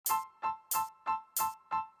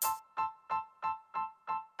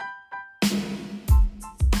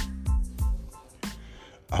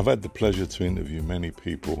I've had the pleasure to interview many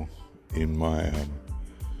people in my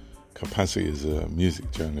capacity as a music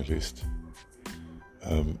journalist.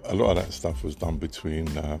 A lot of that stuff was done between,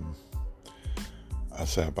 I'd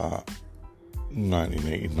say about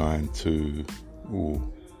 1989 to,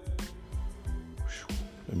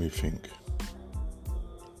 let me think,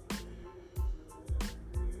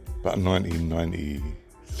 about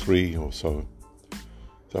 1993 or so.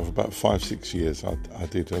 So for about 5-6 years, I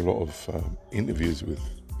did a lot of interviews with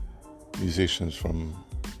musicians from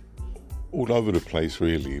all over the place,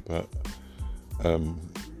 really. But I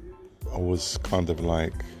was kind of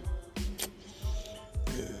like,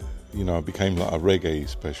 I became like a reggae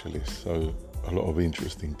specialist. So a lot of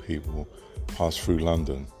interesting people pass through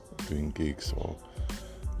London doing gigs or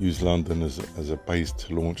use London as a base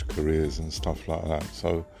to launch careers and stuff like that.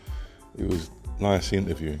 So it was nice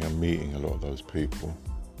interviewing and meeting a lot of those people.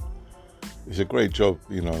 It's a great job,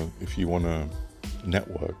 if you want to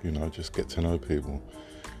network, just get to know people.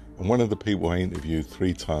 And one of the people I interviewed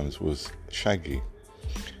 3 times was Shaggy.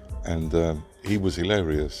 And he was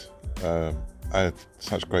hilarious. I had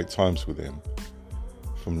such great times with him.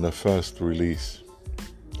 From the first release,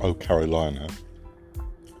 Oh Carolina,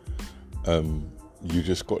 you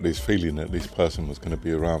just got this feeling that this person was going to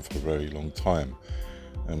be around for a very long time.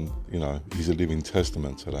 And, he's a living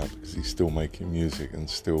testament to that because he's still making music and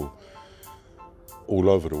still all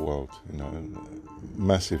over the world,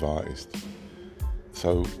 massive artist.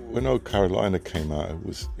 So when Oh Carolina came out,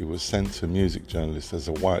 it was sent to music journalists as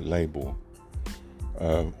a white label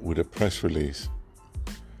with a press release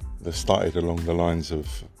that started along the lines of,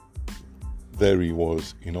 there he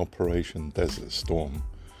was in Operation Desert Storm.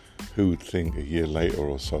 Who would think a year later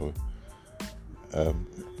or so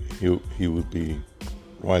he would be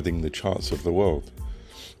riding the charts of the world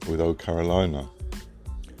with Oh Carolina.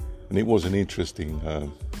 And it was an interesting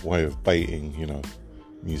way of baiting,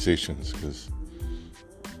 musicians, because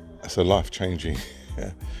it's a life-changing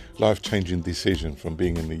decision from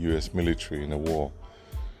being in the US military in a war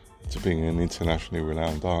to being an internationally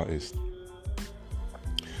renowned artist.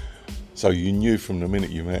 So you knew from the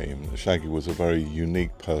minute you met him that Shaggy was a very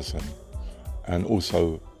unique person and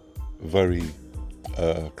also very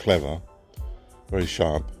clever, very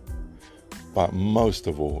sharp, but most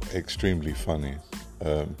of all, extremely funny.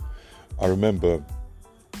 I remember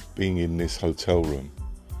being in this hotel room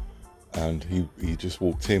and he just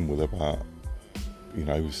walked in with about, he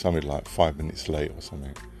was something like 5 minutes late or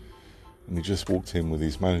something. And he just walked in with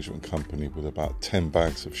his management company with about 10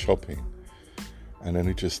 bags of shopping. And then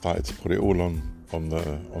he just started to put it all on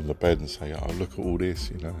the bed and say, oh, look at all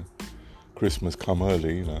this, Christmas come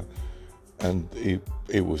early, And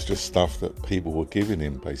it was just stuff that people were giving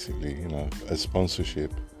him, basically, as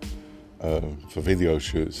sponsorship for video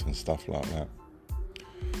shoots and stuff like that.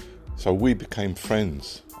 So we became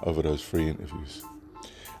friends over those 3 interviews.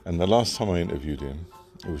 And the last time I interviewed him,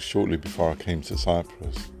 it was shortly before I came to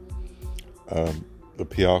Cyprus. The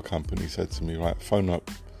PR company said to me, right, phone up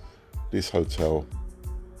this hotel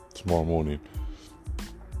tomorrow morning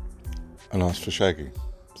and ask for Shaggy.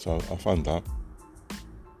 So I phoned up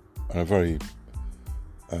and a very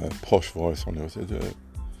posh voice on there said,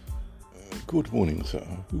 good morning, sir.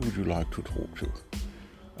 Who would you like to talk to?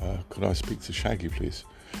 Could I speak to Shaggy, please?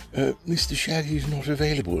 Mr. Shaggy is not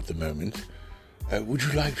available at the moment. Would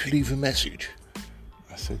you like to leave a message?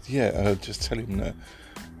 I said, yeah, just tell him that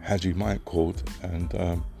Haji Mike called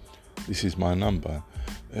and this is my number.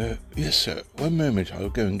 Yes, sir. 1 moment, I'll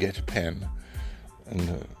go and get a pen.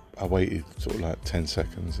 And I waited sort of like 10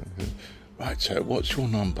 seconds. And said, right, sir, what's your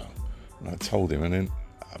number? And I told him, and then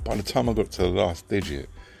by the time I got to the last digit,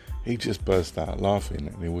 he just burst out laughing,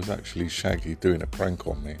 and it was actually Shaggy doing a prank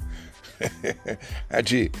on me.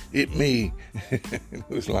 Haji, it me. It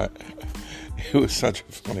was such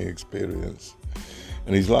a funny experience.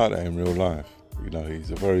 And he's like that in real life.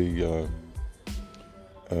 He's a very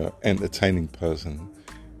entertaining person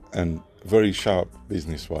and very sharp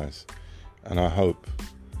business-wise. And I hope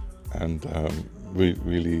and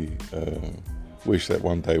really wish that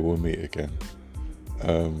one day we'll meet again.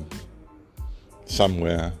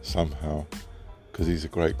 Somewhere, somehow, because he's a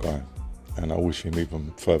great guy. And I wish him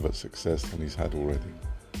even further success than he's had already.